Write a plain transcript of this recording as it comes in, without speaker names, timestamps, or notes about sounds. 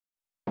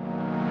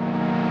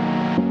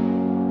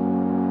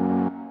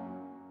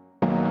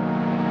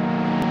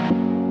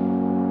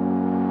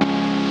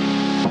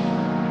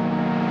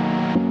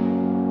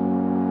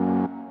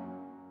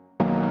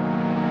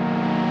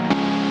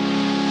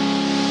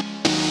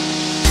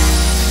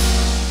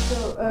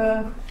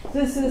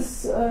this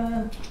is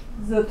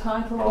the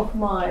title of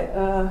my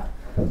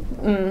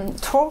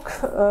talk,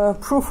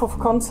 Proof of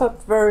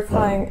Concept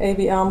Verifying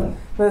ABM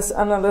with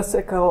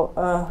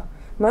Analytical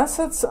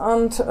Methods.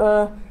 And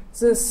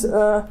this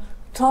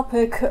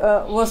topic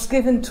was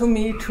given to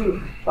me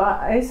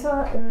by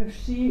Asa.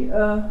 She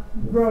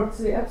wrote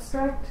the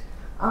abstract.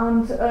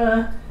 And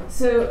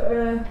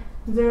so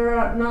there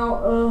are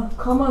now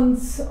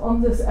comments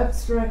on this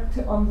abstract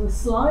on the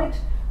slide.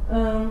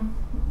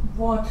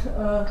 What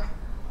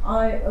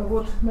I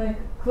would make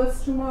a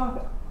question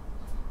mark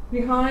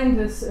behind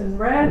is in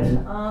red,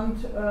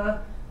 and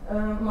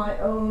my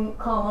own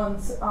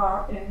comments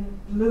are in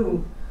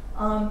blue.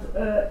 And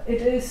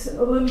it is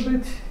a little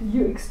bit,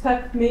 you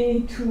expect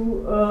me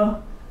to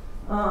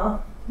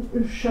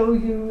show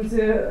you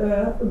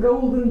the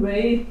golden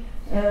way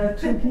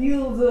to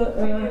heal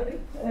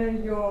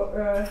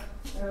your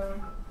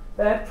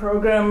bad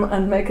program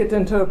and make it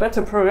into a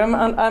better program,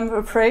 and I'm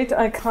afraid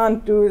I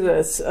can't do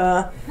this.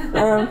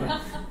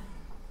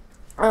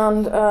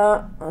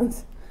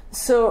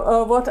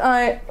 So what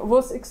I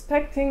was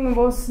expecting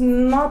was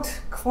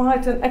not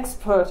quite an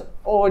expert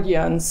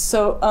audience.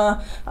 So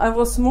I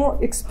was more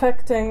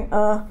expecting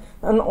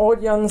an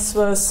audience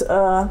with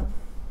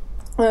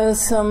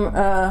some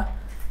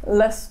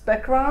less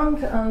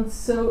background, and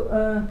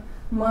so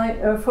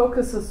my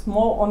focus is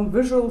more on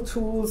visual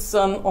tools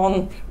than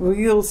on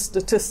real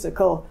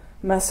statistical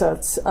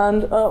methods.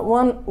 And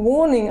one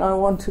warning I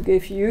want to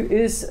give you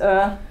is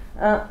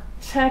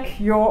check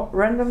your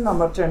random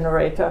number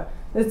generator.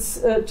 It's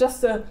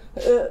just a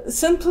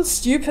simple,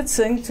 stupid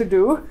thing to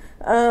do,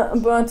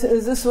 but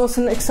this was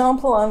an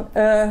example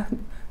I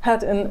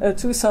had in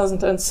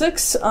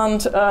 2006,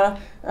 and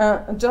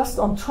just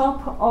on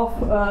top of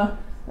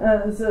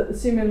the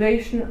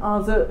simulation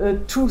are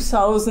the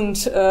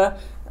 2000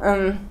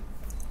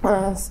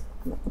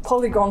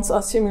 polygons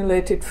are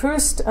simulated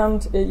first,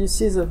 and you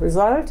see the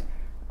result.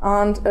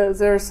 And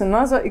there's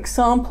another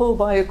example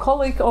by a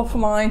colleague of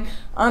mine,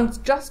 and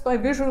just by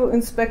visual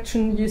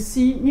inspection you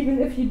see,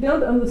 even if you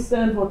don't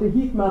understand what a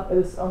heat map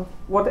is and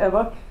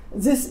whatever,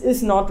 this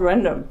is not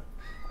random.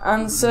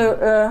 And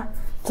so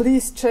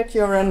please check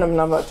your random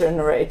number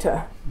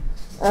generator.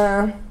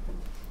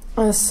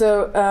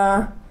 So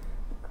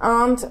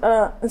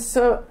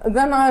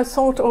then I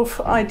thought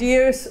of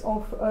ideas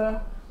of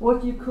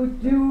what you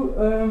could do,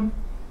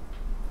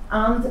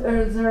 and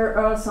there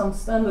are some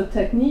standard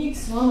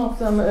techniques. One of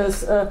them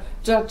is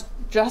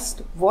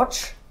just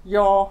watch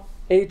your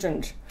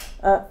agent.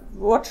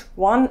 Watch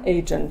one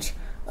agent.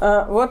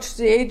 Watch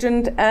the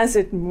agent as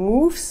it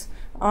moves,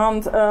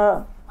 and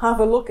have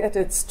a look at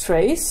its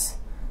trace.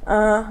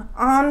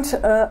 And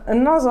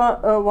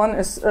another one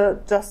is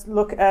just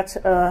look at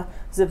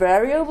the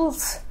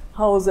variables,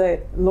 how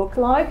they look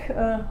like,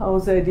 how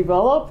they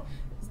develop.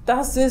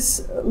 Does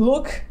this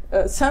look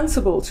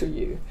sensible to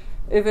you?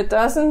 If it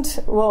doesn't,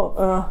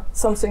 well,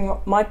 something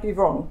might be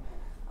wrong.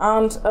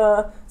 And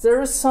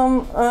there is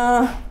some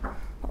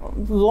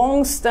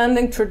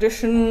long-standing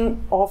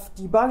tradition of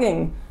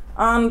debugging.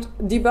 And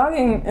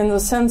debugging in the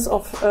sense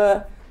of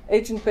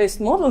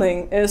agent-based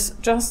modeling is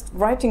just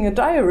writing a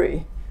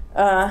diary.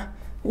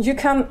 You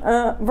can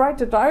write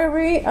a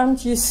diary,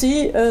 and you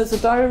see the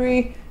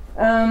diary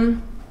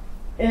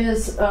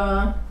is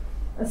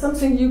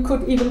something you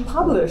could even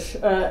publish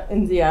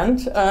in the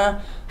end,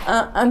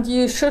 and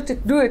you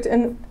should do it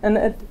in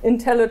an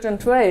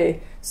intelligent way.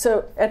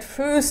 So at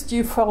first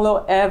you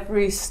follow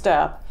every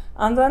step,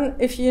 and then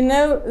if you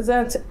know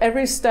that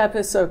every step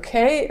is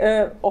okay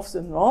of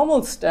the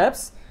normal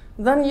steps,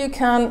 then you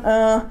can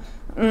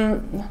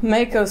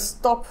make a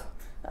stop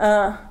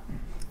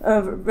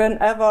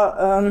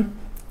whenever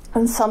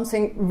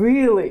something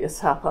really is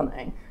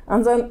happening,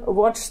 and then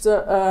watch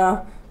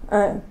the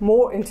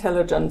more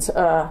intelligent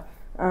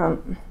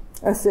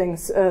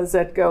things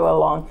that go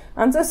along.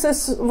 And this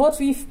is what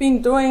we've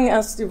been doing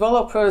as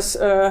developers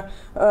for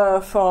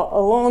a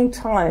long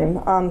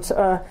time. And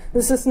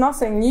this is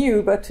nothing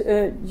new, but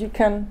you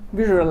can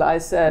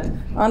visualize that.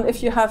 And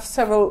if you have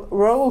several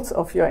roles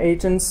of your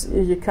agents,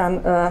 you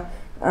can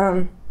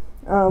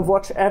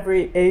watch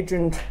every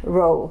agent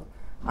role.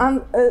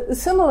 And a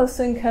similar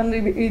thing can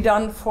be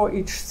done for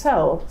each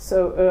cell.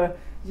 So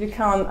you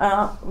can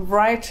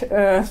write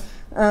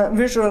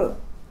visual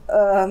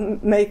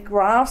make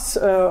graphs,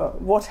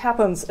 what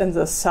happens in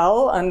the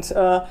cell, and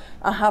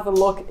have a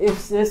look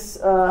if this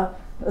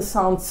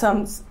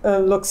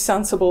looks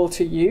sensible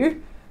to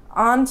you.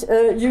 And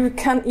you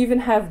can even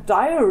have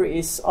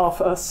diaries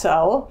of a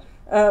cell,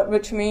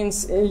 which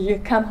means you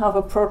can have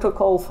a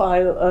protocol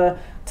file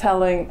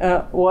telling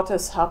what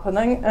is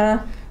happening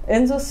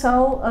in the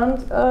cell.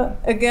 And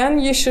again,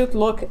 you should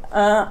look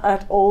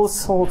at all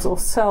sorts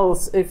of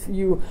cells if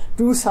you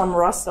do some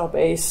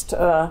raster-based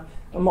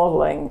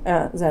modeling,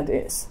 that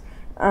is.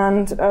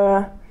 And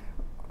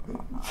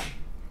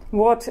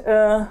what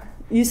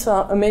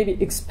Isa maybe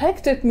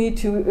expected me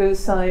to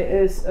say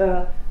is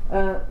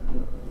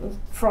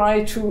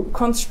try to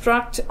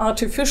construct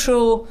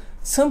artificial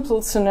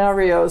simple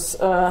scenarios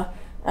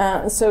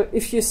So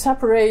if you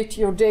separate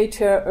your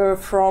data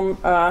from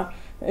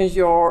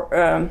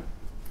your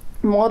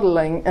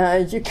modeling,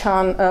 you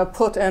can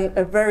put in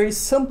a very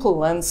simple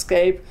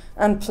landscape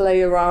and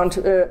play around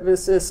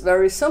with this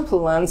very simple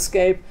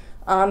landscape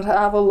and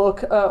have a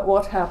look at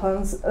what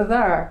happens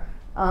there.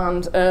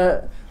 And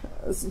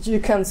you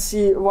can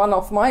see one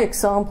of my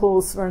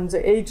examples when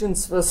the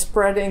agents were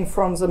spreading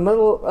from the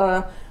middle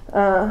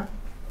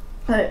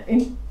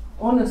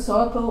on a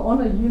circle,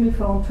 on a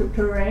uniform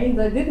terrain.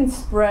 They didn't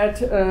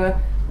spread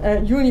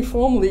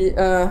uniformly,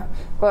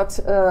 but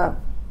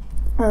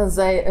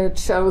they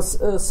chose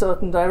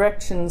certain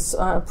directions,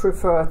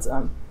 preferred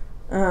them.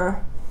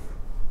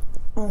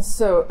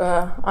 So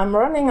I'm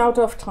running out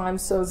of time,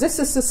 so this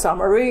is the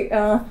summary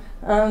and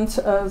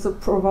the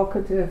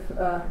provocative.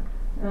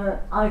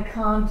 I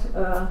can't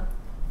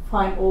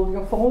find all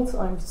your faults,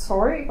 I'm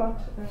sorry, but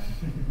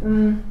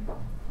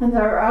and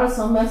there are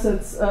some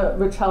methods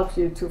which help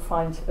you to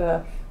find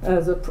the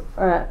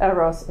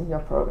errors in your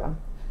program.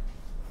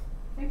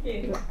 Thank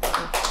you.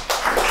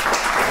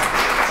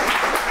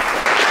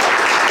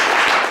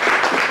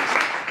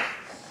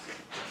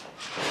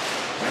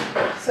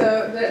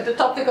 So the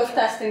topic of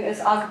testing is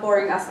as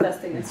boring as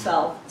testing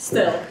itself.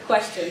 Still,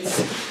 questions?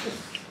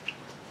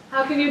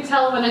 How can you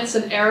tell when it's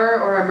an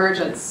error or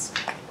emergence?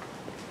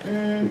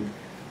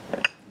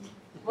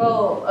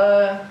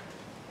 Well,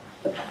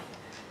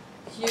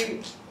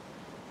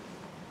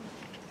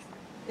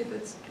 if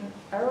it's an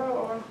error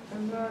or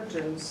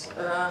emergence,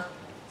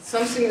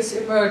 something is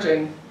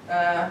emerging,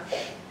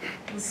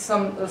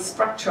 some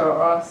structure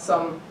or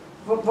some.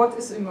 What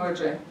is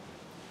emerging?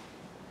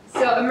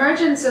 So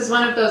emergence is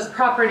one of those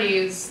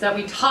properties that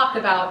we talk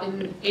about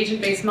in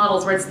agent-based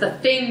models where it's the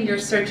thing you're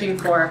searching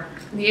for.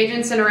 And the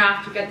agents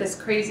interact to get this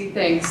crazy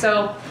thing.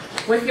 So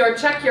with your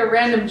check your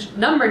random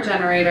number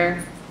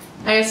generator,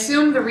 I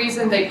assume the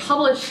reason they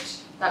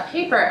published that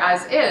paper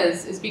as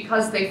is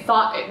because they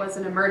thought it was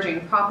an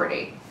emerging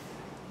property.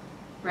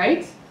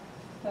 Right?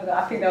 No,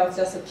 I think that was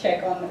just a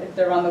check on if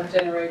the random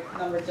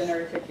number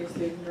generator gives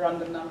you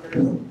random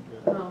numbers.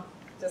 Oh.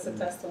 Just a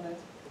test on it.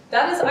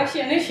 That is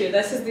actually an issue.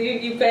 This is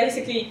you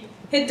basically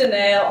hit the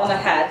nail on the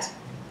head.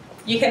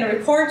 You can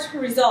report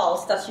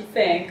results that you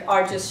think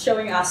are just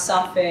showing us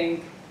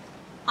something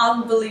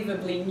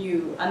unbelievably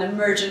new, an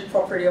emergent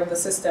property of the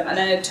system, and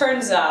then it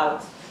turns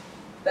out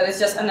that it's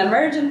just an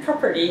emergent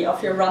property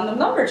of your random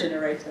number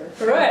generator.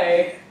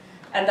 Hooray!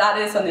 And that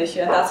is an issue,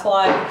 and that's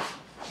why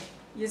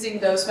using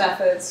those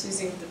methods,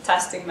 using the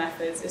testing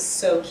methods is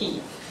so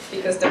key,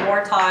 because the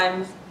more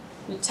time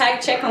we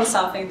check on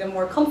something, the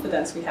more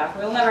confidence we have.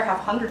 We'll never have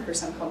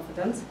 100%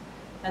 confidence.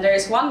 And there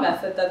is one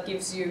method that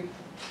gives you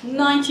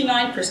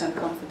 99%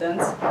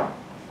 confidence.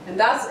 And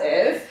that's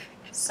if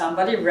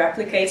somebody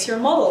replicates your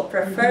model,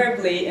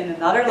 preferably in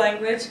another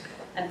language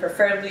and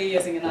preferably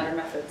using another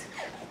method.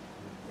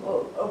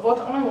 Well, what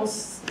I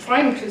was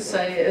trying to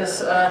say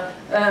is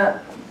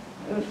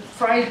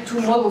try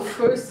to model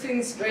first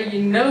things where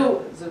you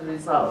know the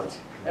result.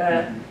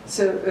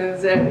 So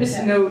there is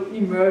no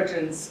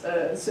emergence.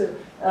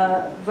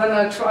 When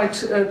I tried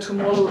to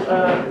model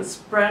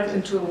spread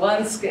into a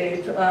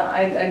landscape,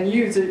 I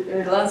knew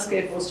the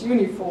landscape was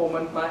uniform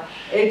and my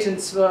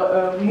agents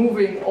were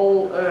moving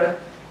all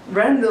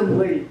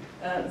randomly.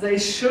 They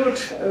should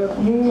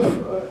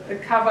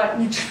cover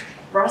each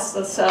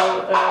raster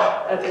cell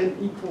at an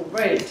equal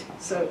rate.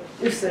 So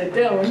if they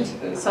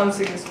don't,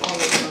 something is wrong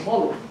with the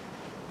model.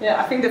 Yeah,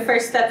 I think the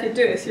first step you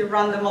do is you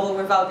run the model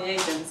without the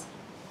agents.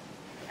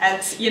 And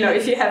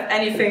if you have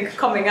anything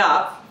coming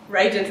up,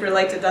 agent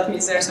related, that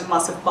means there's a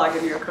massive bug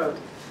in your code.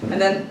 And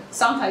then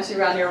sometimes you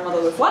run your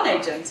model with one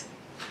agent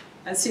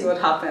and see what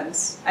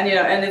happens. And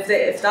and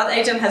if that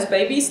agent has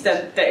babies,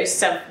 then there is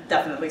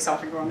definitely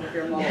something wrong with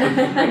your model.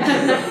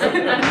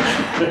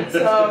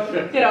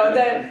 So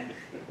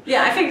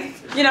yeah, I think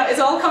it's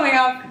all coming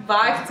up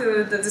back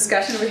to the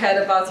discussion we had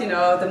about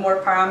the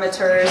more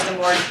parameters, the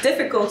more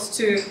difficult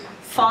to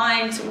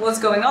find what's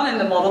going on in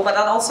the model, but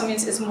that also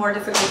means it's more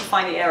difficult to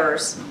find the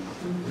errors.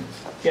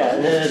 Yeah,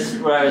 and that's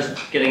what I was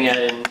getting at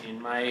in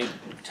my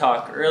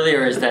talk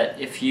earlier, is that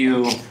if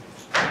you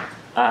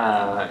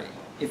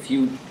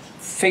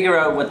figure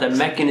out what the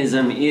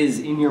mechanism is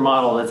in your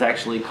model that's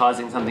actually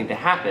causing something to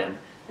happen,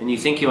 and you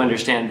think you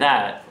understand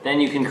that, then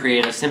you can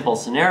create a simple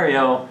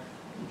scenario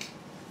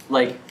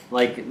like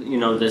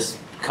this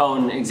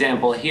cone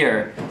example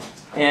here.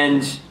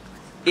 And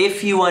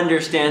if you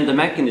understand the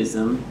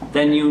mechanism,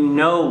 then you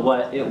know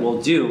what it will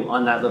do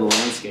on that little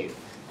landscape.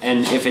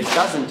 And if it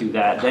doesn't do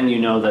that, then you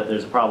know that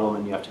there's a problem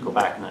and you have to go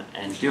back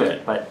and do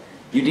it. But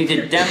you need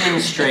to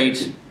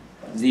demonstrate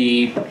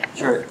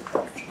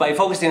by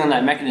focusing on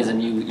that mechanism,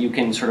 you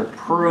can sort of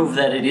prove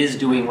that it is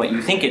doing what you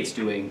think it's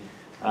doing,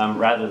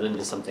 rather than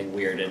just something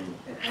weird and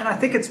I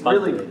think it's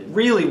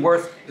really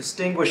worth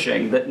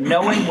distinguishing that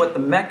knowing what the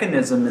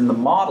mechanism in the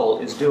model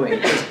is doing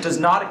does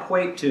not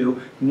equate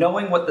to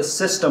knowing what the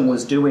system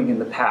was doing in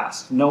the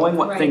past, knowing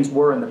what things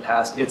were in the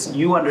past. It's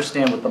you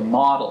understand what the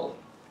model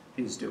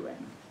is doing.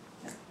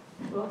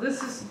 Well,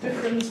 this is the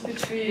difference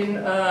between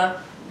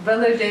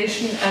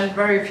validation and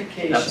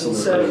verification.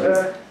 Absolutely.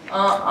 So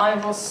I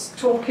was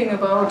talking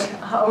about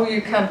how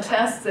you can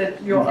test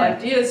that your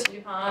ideas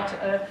you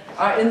had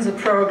are in the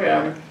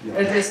program.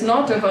 It is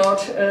not about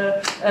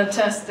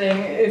testing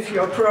if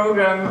your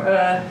program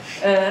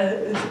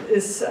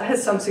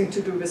has something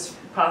to do with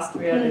past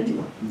reality.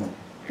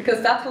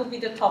 Because that will be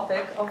the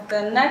topic of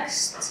the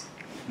next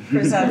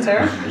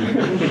presenter,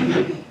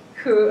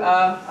 who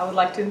I would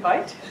like to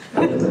invite.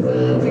 Thank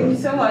you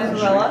so much,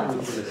 Irmela.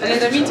 And in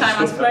the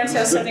meantime, as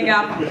Florencia is setting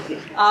up,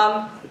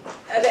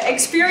 the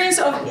experience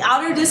of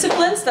other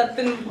disciplines that have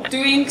been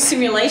doing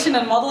simulation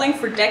and modeling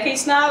for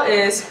decades now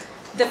is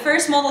the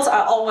first models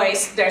are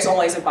always, there's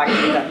always a bug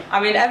in them. I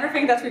mean,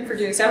 everything that we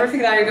produce,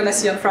 everything that you're going to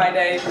see on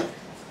Friday,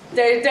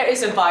 there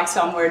is a bug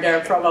somewhere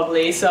there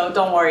probably, so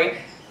don't worry.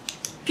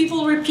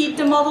 People repeat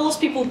the models,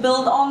 people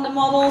build on the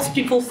models,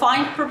 people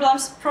find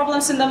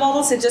problems in the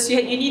models. It's just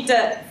you need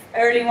the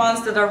early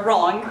ones that are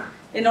wrong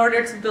in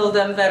order to build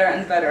them better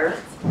and better.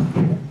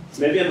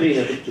 Maybe I'm being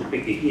a bit too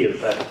picky here,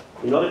 but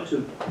in order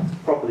to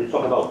properly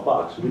talk about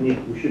bugs,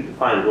 we should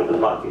define what a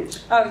bug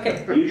is.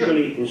 Okay.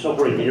 Usually in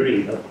software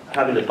engineering,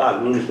 having a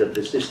bug means that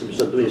the system is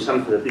not doing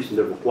something that isn't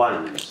the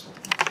requirements.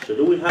 So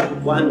do we have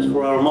requirements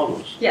for our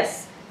models?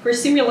 Yes. For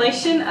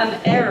simulation, an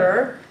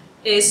error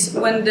is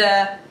when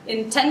the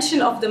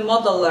intention of the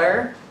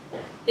modeler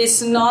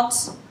is not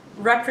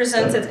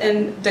represented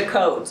in the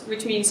code,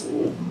 which means,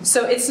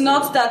 so it's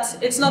not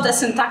a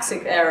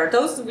syntactic error.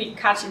 Those we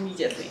catch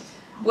immediately.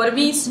 What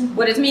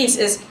it means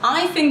is,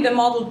 I think the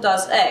model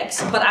does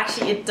X, but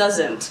actually it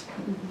doesn't.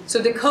 So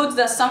the code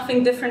does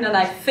something different than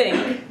I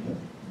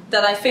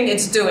think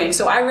it's doing.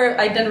 So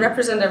I then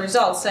represent the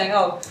results saying,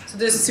 oh, so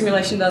this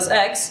simulation does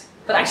X,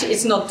 but actually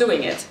it's not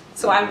doing it.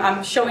 So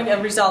I'm showing a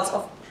result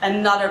of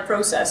another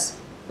process,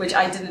 which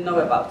I didn't know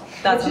about.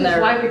 That's which is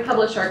why we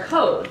publish our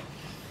code.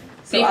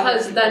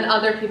 Because then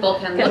other people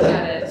can look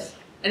at it.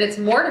 And it's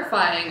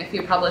mortifying if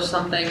you publish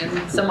something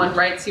and someone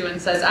writes you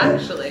and says,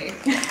 actually.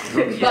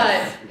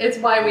 But it's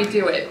why we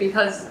do it,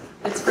 because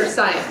it's for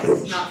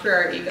science, not for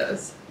our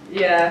egos.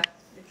 Yeah,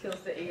 it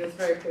kills the egos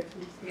very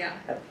quickly. Yeah.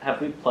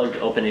 Have we plugged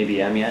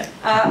OpenABM yet?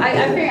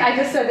 I think I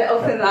just said the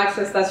open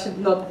access, that's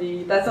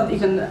not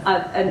even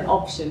an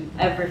option.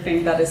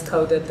 Everything that is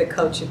coded, the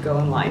code should go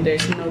online.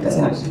 There's no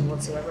discussion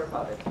whatsoever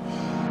about it.